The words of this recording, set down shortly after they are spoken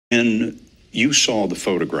And you saw the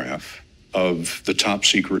photograph of the top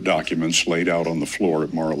secret documents laid out on the floor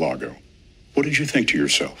at Mar-a-Lago. What did you think to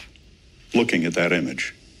yourself, looking at that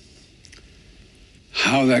image?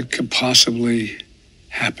 How that could possibly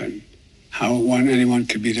happen. How anyone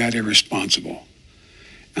could be that irresponsible.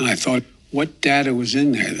 And I thought, what data was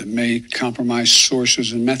in there that may compromise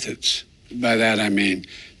sources and methods? By that I mean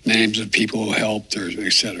names of people who helped, or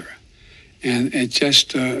et cetera. And it's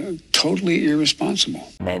just totally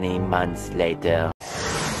irresponsible. Many months later.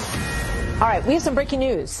 All right, we have some breaking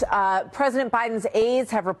news. President Biden's aides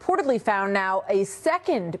have reportedly found now a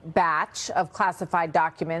second batch of classified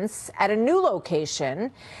documents at a new location.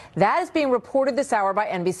 That is being reported this hour by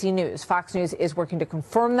NBC News. Fox News is working to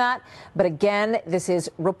confirm that. But again, this is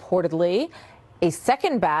reportedly a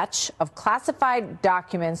second batch of classified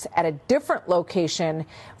documents at a different location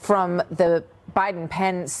from the Biden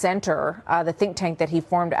Penn Center, the think tank that he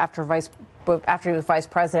formed after he was vice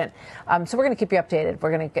president. So we're going to keep you updated. We're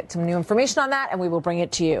going to get some new information on that, and we will bring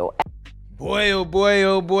it to you. Boy, oh boy,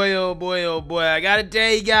 oh boy, oh boy, oh boy. I got to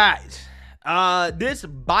tell you guys, this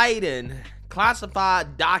Biden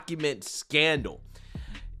classified document scandal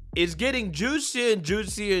is getting juicier and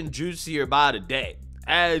juicier and juicier by the day,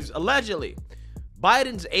 as allegedly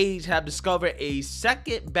Biden's aides have discovered a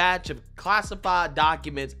second batch of classified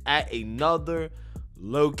documents at another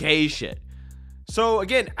location. So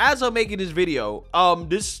again, as I'm making this video,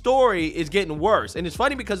 this story is getting worse. And it's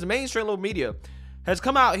funny because the mainstream local media has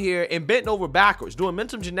come out here and bent over backwards, doing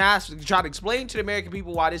mental gymnastics to try to explain to the American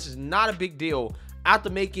people why this is not a big deal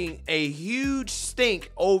after making a huge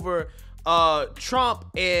stink over Trump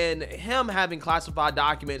and him having classified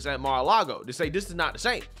documents at Mar-a-Lago to say this is not the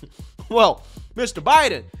same. Well, Mr.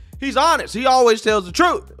 Biden, he's honest. He always tells the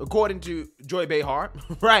truth, according to Joy Behar,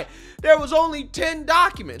 right? There was only 10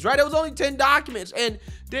 documents, right? There was only 10 documents, and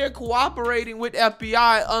they're cooperating with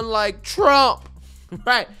FBI, unlike Trump,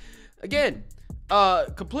 right? Again,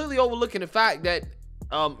 completely overlooking the fact that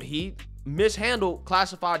he mishandled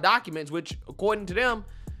classified documents, which, according to them,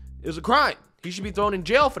 is a crime. He should be thrown in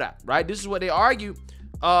jail for that, right? This is what they argue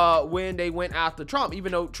when they went after Trump,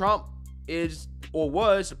 even though Trump is or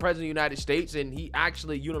was the president of the United States, and he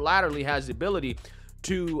actually unilaterally has the ability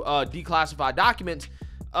to declassify documents.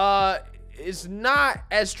 It's not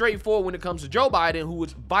as straightforward when it comes to Joe Biden, who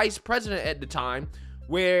was vice president at the time,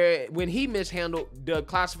 when he mishandled the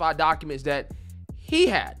classified documents that he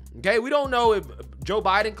had. Okay, we don't know if Joe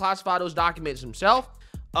Biden classified those documents himself.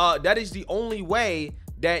 That is the only way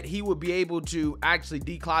that he would be able to actually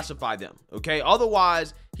declassify them. Okay,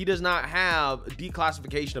 otherwise he does not have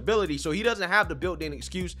declassification ability, so he doesn't have the built-in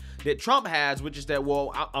excuse that Trump has, which is that,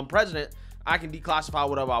 well, I'm president, I can declassify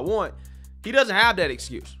whatever I want. He doesn't have that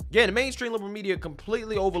excuse. Again, the mainstream liberal media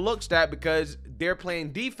completely overlooks that because they're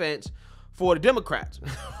playing defense for the Democrats,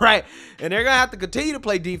 right? And they're gonna have to continue to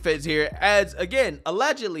play defense here, as again,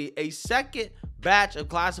 allegedly a second batch of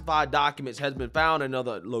classified documents has been found in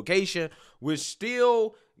another location. We're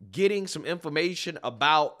still getting some information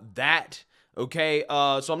about that, okay?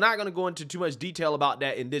 So I'm not gonna go into too much detail about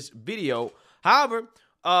that in this video. However,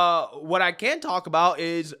 what I can talk about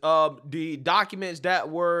is the documents that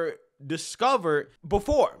were discovered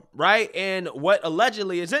before, right? And what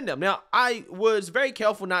allegedly is in them. Now, I was very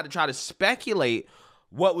careful not to try to speculate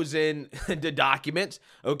what was in the documents,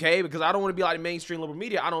 okay? Because I don't want to be like the mainstream liberal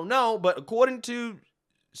media. I don't know, but according to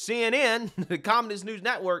CNN, the Communist News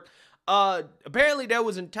Network, apparently there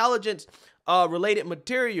was intelligence related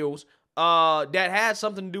materials that had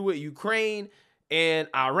something to do with Ukraine and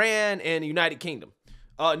Iran and the United Kingdom.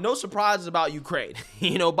 No surprises about Ukraine.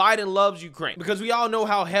 You know, Biden loves Ukraine because we all know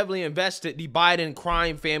how heavily invested the Biden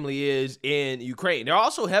crime family is in Ukraine. They're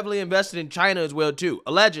also heavily invested in China as well, too,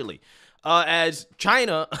 allegedly. As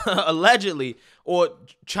China allegedly, or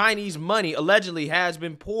Chinese money allegedly has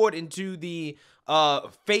been poured into the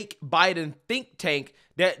fake Biden think tank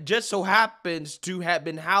that just so happens to have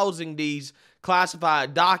been housing these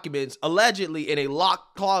classified documents allegedly in a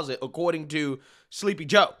locked closet, according to Sleepy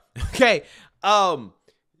Joe. Okay.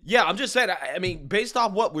 Yeah, I'm just saying, I mean, based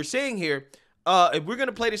off what we're seeing here, if we're going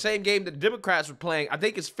to play the same game that the Democrats were playing, I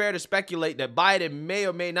think it's fair to speculate that Biden may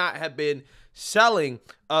or may not have been selling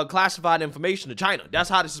classified information to China. That's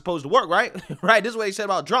how this is supposed to work, right? Right? This is what they said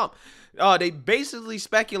about Trump. They basically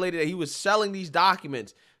speculated that he was selling these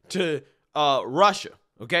documents to Russia.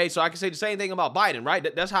 Okay, so I can say the same thing about Biden,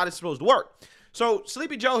 right? That's how this is supposed to work. So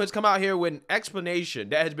Sleepy Joe has come out here with an explanation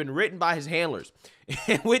that has been written by his handlers,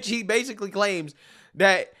 in which he basically claims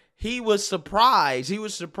that he was surprised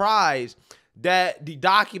that the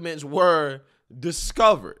documents were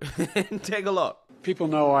discovered. Take a look. People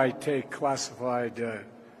know I take classified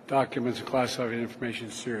documents and classified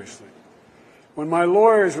information seriously. When my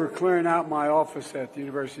lawyers were clearing out my office at the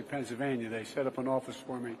University of Pennsylvania, they set up an office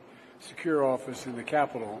for me, secure office in the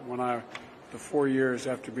Capitol. The 4 years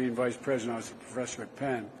after being vice president, I was a professor at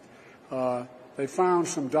Penn. They found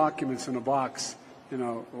some documents in a box in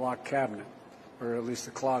a locked cabinet, or at least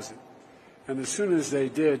a closet. And as soon as they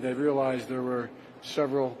did, they realized there were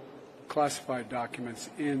several classified documents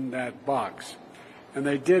in that box. And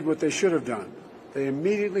they did what they should have done. They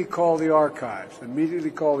immediately called the archives,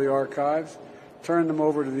 turned them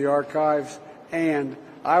over to the archives, and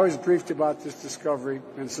I was briefed about this discovery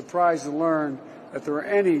and surprised to learn that there were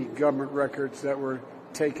any government records that were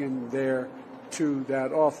taken there to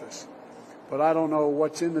that office. But I don't know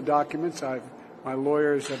what's in the documents. My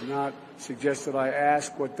lawyers have not suggested I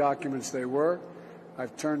ask what documents they were.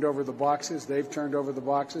 I've turned over the boxes. They've turned over the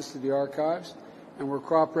boxes to the archives, and we're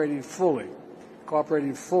cooperating fully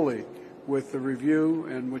with the review,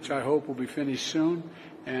 and which I hope will be finished soon,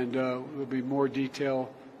 and there'll be more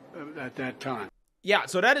detail at that time. Yeah,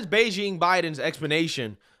 so that is Beijing Biden's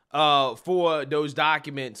explanation for those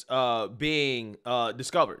documents being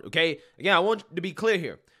discovered, okay? Again, I want to be clear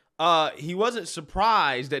here. He wasn't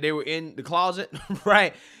surprised that they were in the closet,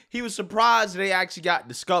 right? He was surprised that they actually got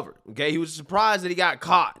discovered, okay? He was surprised that he got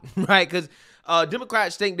caught, right? Because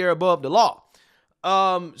Democrats think they're above the law.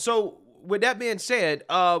 So with that being said,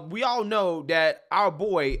 we all know that our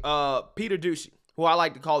boy, Peter Doocy, who I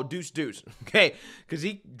like to call Deuce, okay? Because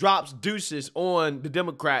he drops deuces on the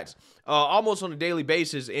Democrats almost on a daily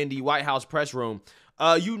basis in the White House press room.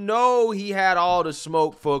 You know he had all the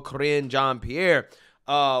smoke for Karine Pierre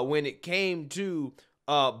when it came to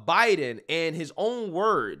Biden and his own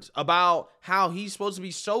words about how he's supposed to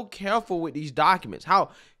be so careful with these documents, how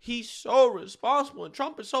he's so responsible and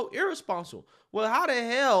Trump is so irresponsible. Well, how the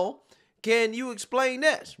hell can you explain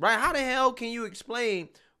this, right? How the hell can you explain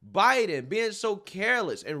Biden being so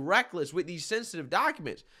careless and reckless with these sensitive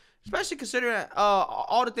documents, especially considering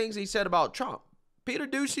all the things he said about Trump? Peter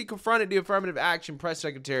Doocy confronted the Affirmative Action press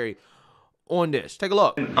secretary on this. Take a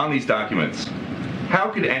look. On these documents, how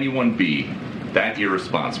could anyone be that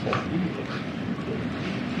irresponsible?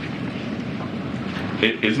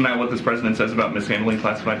 Isn't that what this president says about mishandling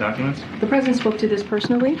classified documents? The president spoke to this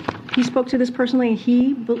personally. He spoke to this personally.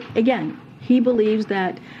 He believes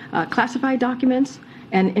that classified documents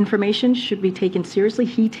and information should be taken seriously.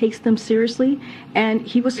 He takes them seriously, and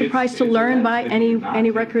he was surprised to learn by any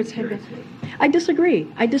records had been. I disagree.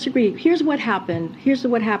 Here's what happened. Once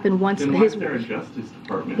then why is there a Justice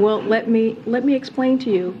Department? Well, let me explain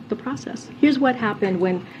to you the process. Here's what happened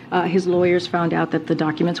when his lawyers found out that the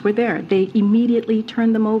documents were there. They immediately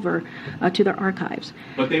turned them over to their archives.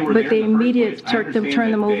 But they were there they in the immediately first place.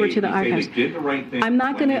 turned them over to the they archives. They did the right thing. I'm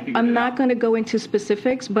not going to go into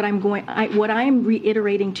specifics, but what I am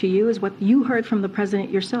reiterating to you is what you heard from the president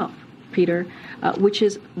yourself, Peter, which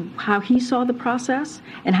is how he saw the process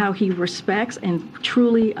and how he respects and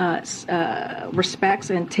truly respects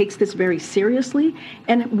and takes this very seriously.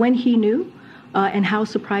 And when he knew and how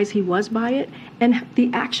surprised he was by it and the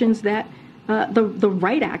actions that the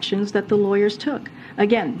right actions that the lawyers took.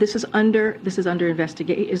 Again, this is under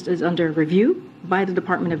investigation, is under review by the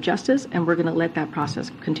Department of Justice, and we're going to let that process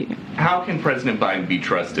continue. How can President Biden be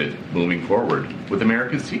trusted moving forward with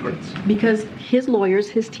America's secrets? Because his lawyers,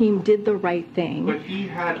 his team did the right thing. But he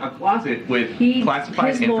had a closet with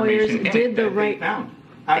classified his information lawyers in did it the that right. they found.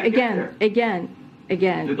 How did it get there?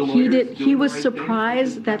 Again, he was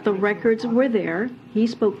surprised that the records were there. He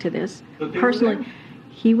spoke to this personally.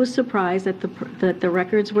 He was surprised that the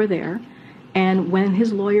records were there, and when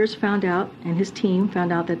his lawyers found out and his team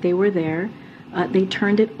found out that they were there, they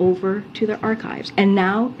turned it over to their archives, and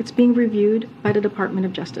now it's being reviewed by the Department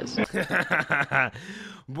of Justice.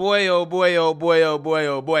 Boy, oh boy, oh boy, oh boy,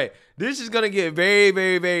 oh boy. This is going to get very,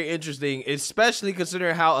 very, very interesting, especially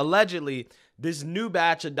considering how allegedly this new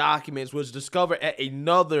batch of documents was discovered at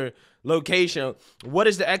another location. What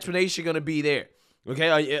is the explanation going to be there? Okay,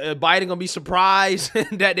 Biden gonna be surprised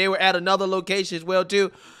that they were at another location as well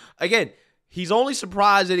too. Again, he's only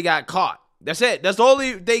surprised that he got caught. That's it. That's the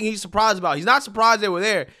only thing he's surprised about. He's not surprised they were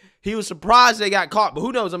there. He was surprised they got caught. But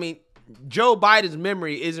who knows? I mean, Joe Biden's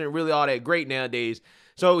memory isn't really all that great nowadays.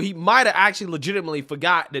 So he might have actually legitimately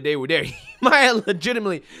forgot that they were there. He might have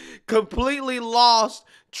legitimately completely lost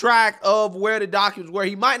track of where the documents were.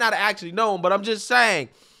 He might not have actually known, but I'm just saying,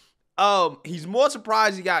 he's more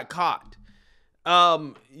surprised he got caught.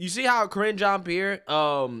 You see how Karine Pierre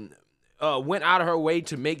went out of her way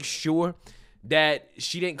to make sure that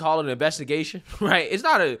she didn't call it an investigation, right? It's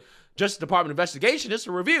not a Justice Department investigation. It's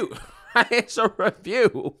a review, right? It's a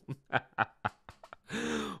review.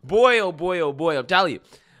 Boy, oh boy, oh boy. I'm telling you.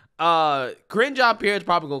 Karine Jean-Pierre is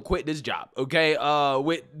probably going to quit this job, okay,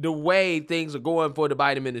 with the way things are going for the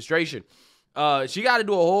Biden administration. She got to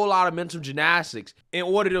do a whole lot of mental gymnastics in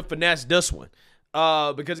order to finesse this one.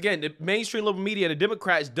 Because, again, the mainstream liberal media, the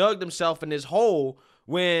Democrats, dug themselves in this hole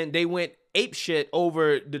when they went apeshit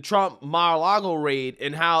over the Trump Mar-a-Lago raid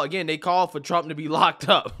and how, again, they called for Trump to be locked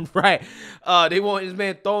up, right? They want this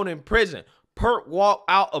man thrown in prison. Perk walk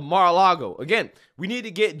out of Mar-a-Lago. Again, we need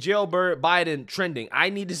to get jailbird Biden trending. I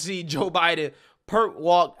need to see Joe Biden perk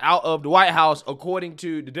walk out of the White House according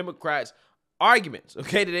to the Democrats' arguments,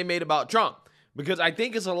 okay, that they made about Trump. Because I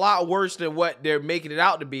think it's a lot worse than what they're making it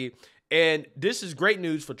out to be. And this is great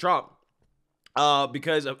news for Trump.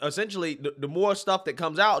 Because essentially the more stuff that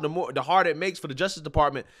comes out, the harder it makes for the Justice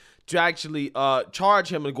Department to actually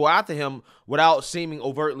charge him and go after him without seeming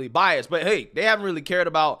overtly biased. But hey, they haven't really cared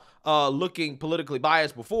about looking politically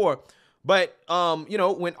biased before. But you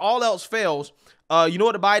know, when all else fails, you know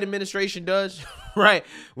what the Biden administration does, right?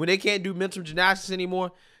 When they can't do mental gymnastics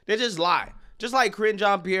anymore, they just lie. Just like Karine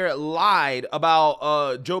Jean-Pierre lied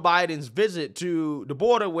about Joe Biden's visit to the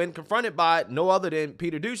border when confronted by no other than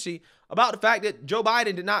Peter Doocy about the fact that Joe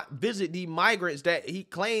Biden did not visit the migrants that he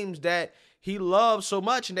claims that he loves so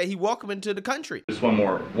much and that he welcomed into the country. Just one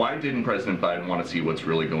more. Why didn't President Biden want to see what's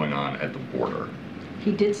really going on at the border?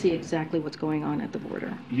 He did see exactly what's going on at the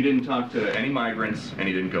border. He didn't talk to any migrants, and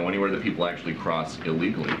he didn't go anywhere that people actually cross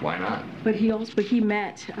illegally. Why not? But he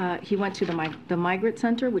went to the Migrant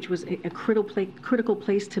Center, which was a critical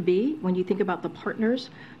place to be when you think about the partners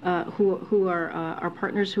who are our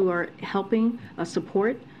partners who are helping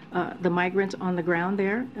support the migrants on the ground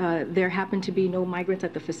there. There happened to be no migrants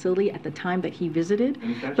at the facility at the time that he visited.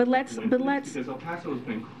 But let's because El Paso has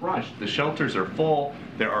been crushed. The shelters are full.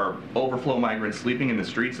 There are overflow migrants sleeping in the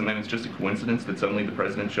streets, and then it's just a coincidence that suddenly the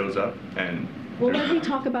president shows up and. Well, let me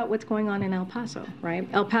talk about what's going on in El Paso, right?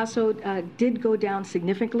 El Paso did go down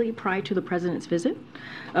significantly prior to the president's visit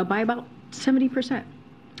by about 70%.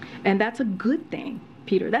 And that's a good thing,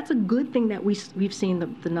 Peter. That's a good thing that we've seen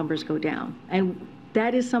the numbers go down. And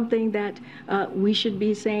that is something that we should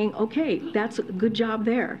be saying, okay, that's a good job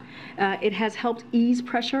there. It has helped ease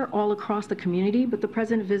pressure all across the community, but the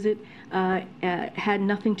president's visit had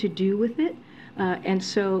nothing to do with it. And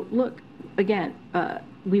so, look, again,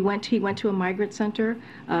 he went to a migrant center.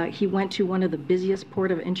 He went to one of the busiest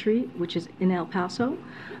port of entry, which is in El Paso.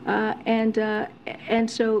 And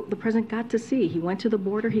so the president got to see. He went to the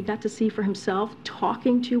border. He got to see for himself,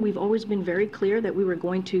 talking to. We've always been very clear that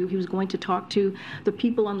he was going to talk to the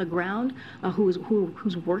people on the ground who's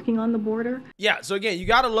working on the border. Yeah. So again, you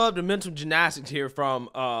gotta love the mental gymnastics here from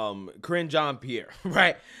Karine Jean-Pierre,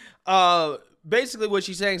 right? Basically, what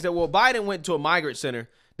she's saying is that, well, Biden went to a migrant center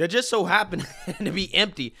that just so happened to be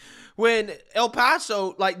empty. When El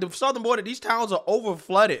Paso, like the southern border, these towns are over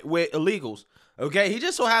flooded with illegals. Okay, he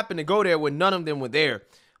just so happened to go there when none of them were there.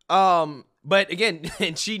 But again,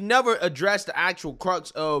 and she never addressed the actual crux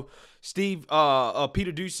of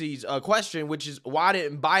Peter Doocy's question, which is why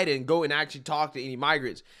didn't Biden go and actually talk to any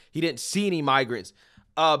migrants? He didn't see any migrants.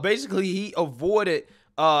 Basically, he avoided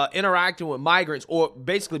interacting with migrants or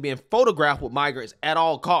basically being photographed with migrants at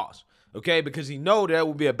all costs. Okay, because he know that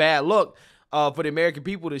would be a bad look for the American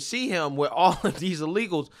people to see him with all of these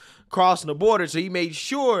illegals crossing the border. So he made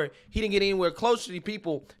sure he didn't get anywhere close to the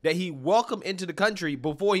people that he welcomed into the country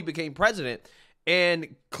before he became president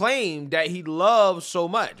and claimed that he loves so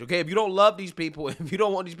much. Okay, if you don't love these people, if you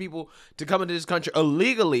don't want these people to come into this country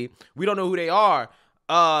illegally, we don't know who they are,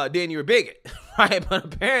 then you're a bigot, right? But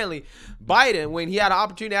apparently Biden, when he had an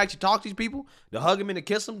opportunity to actually talk to these people, to hug them and to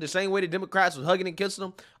kiss them, the same way the Democrats was hugging and kissing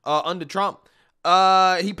them under Trump,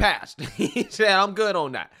 he passed. He said, I'm good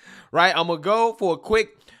on that, right? I'm going to go for a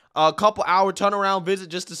quick couple hour turnaround visit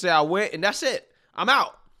just to say I went, and that's it. I'm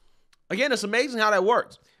out. Again, it's amazing how that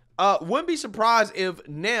works. Wouldn't be surprised if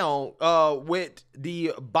now with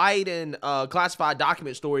the Biden classified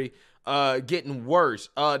document story getting worse,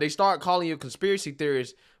 they start calling you a conspiracy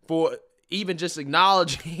theorist for even just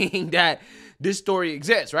acknowledging that this story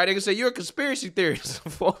exists, right? They can say you're a conspiracy theorist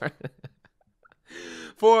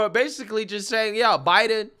for basically just saying, yeah,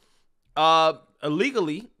 Biden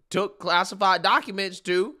illegally took classified documents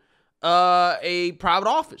to a private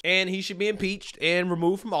office, and he should be impeached and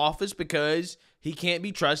removed from office because he can't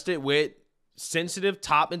be trusted with sensitive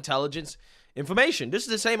top intelligence information. This is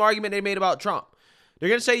the same argument they made about Trump. They're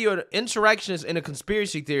going to say you're an insurrectionist and a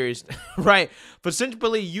conspiracy theorist, right, for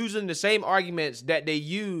simply using the same arguments that they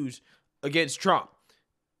use against Trump.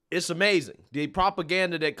 It's amazing. The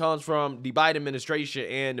propaganda that comes from the Biden administration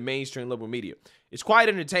and the mainstream liberal media. It's quite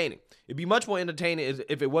entertaining. It'd be much more entertaining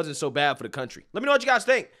if it wasn't so bad for the country. Let me know what you guys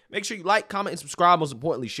think. Make sure you like, comment, and subscribe. Most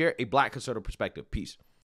importantly, share a Black conservative perspective. Peace.